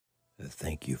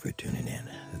Thank you for tuning in.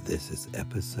 This is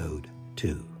episode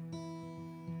 2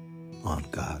 on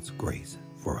God's grace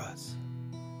for us.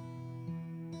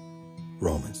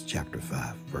 Romans chapter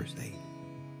 5, verse 8.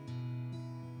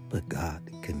 But God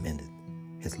commended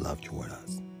his love toward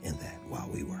us in that while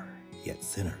we were yet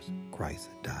sinners, Christ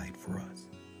died for us.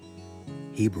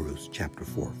 Hebrews chapter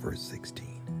 4, verse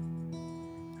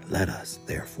 16. Let us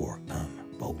therefore come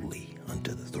boldly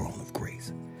unto the throne of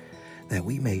grace, that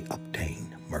we may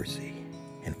obtain mercy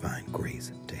and find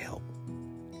grace to help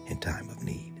in time of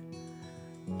need.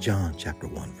 John chapter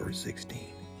 1, verse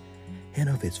 16. And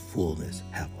of his fullness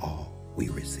have all we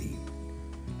received,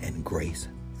 and grace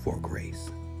for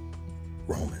grace.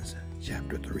 Romans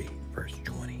chapter 3, verse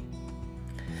 20.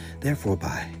 Therefore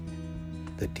by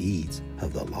the deeds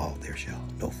of the law there shall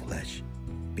no flesh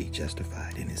be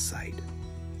justified in his sight,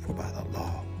 for by the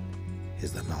law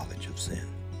is the knowledge of sin.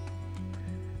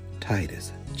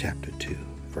 Titus chapter 2,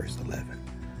 verse 11.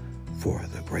 For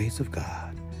the grace of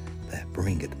God that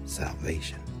bringeth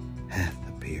salvation hath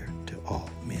appeared to all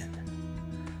men.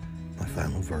 My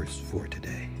final verse for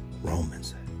today,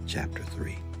 Romans chapter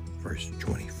 3, verse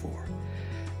 24.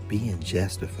 Being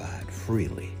justified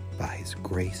freely by his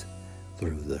grace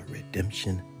through the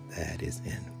redemption that is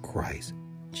in Christ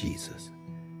Jesus.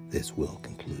 This will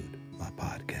conclude my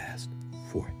podcast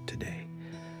for today.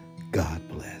 God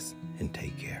bless and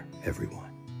take care, everyone.